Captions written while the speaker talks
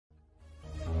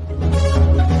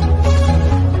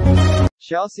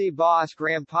Chelsea boss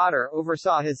Graham Potter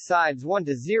oversaw his side's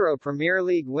 1-0 Premier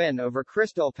League win over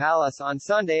Crystal Palace on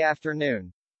Sunday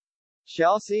afternoon.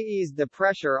 Chelsea eased the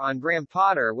pressure on Graham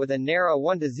Potter with a narrow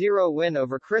 1-0 win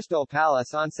over Crystal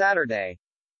Palace on Saturday.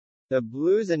 The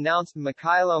Blues announced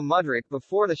Mykhaylo Mudryk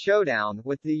before the showdown,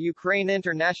 with the Ukraine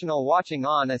international watching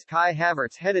on as Kai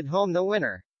Havertz headed home the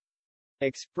winner.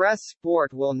 Express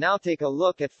Sport will now take a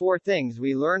look at 4 things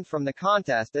we learned from the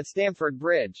contest at Stamford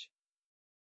Bridge.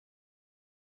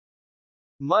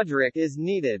 Mudryk is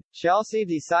needed. Chelsea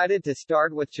decided to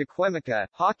start with Chukwuemeka,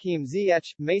 Hakim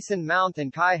Ziyech, Mason Mount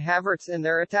and Kai Havertz in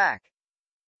their attack.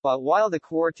 But while the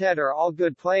quartet are all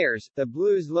good players, the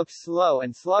Blues looked slow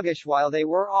and sluggish while they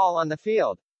were all on the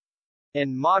field.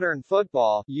 In modern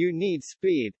football, you need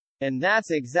speed. And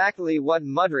that's exactly what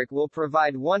Mudryk will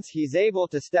provide once he's able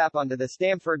to step onto the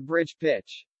Stamford Bridge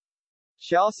pitch.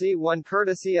 Chelsea won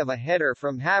courtesy of a header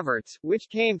from Havertz, which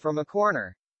came from a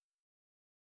corner.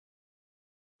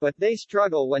 But they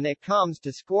struggle when it comes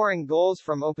to scoring goals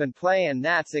from open play, and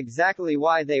that's exactly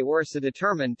why they were so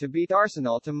determined to beat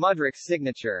Arsenal to Mudryk's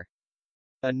signature.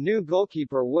 A new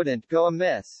goalkeeper wouldn't go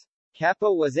amiss.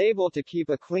 Kepa was able to keep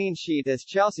a clean sheet as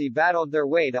Chelsea battled their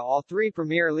way to all 3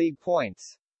 Premier League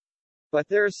points. But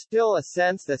there's still a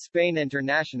sense the Spain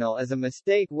international is a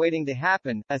mistake waiting to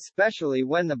happen, especially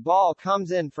when the ball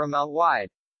comes in from out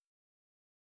wide.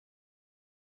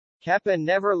 Kepa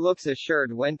never looks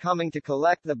assured when coming to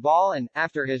collect the ball and,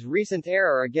 after his recent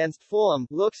error against Fulham,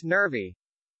 looks nervy.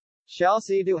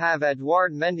 Chelsea do have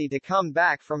Edouard Mendy to come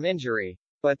back from injury.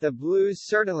 But the Blues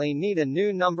certainly need a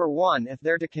new number 1 if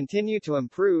they're to continue to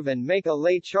improve and make a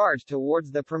late charge towards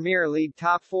the Premier League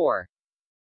top 4.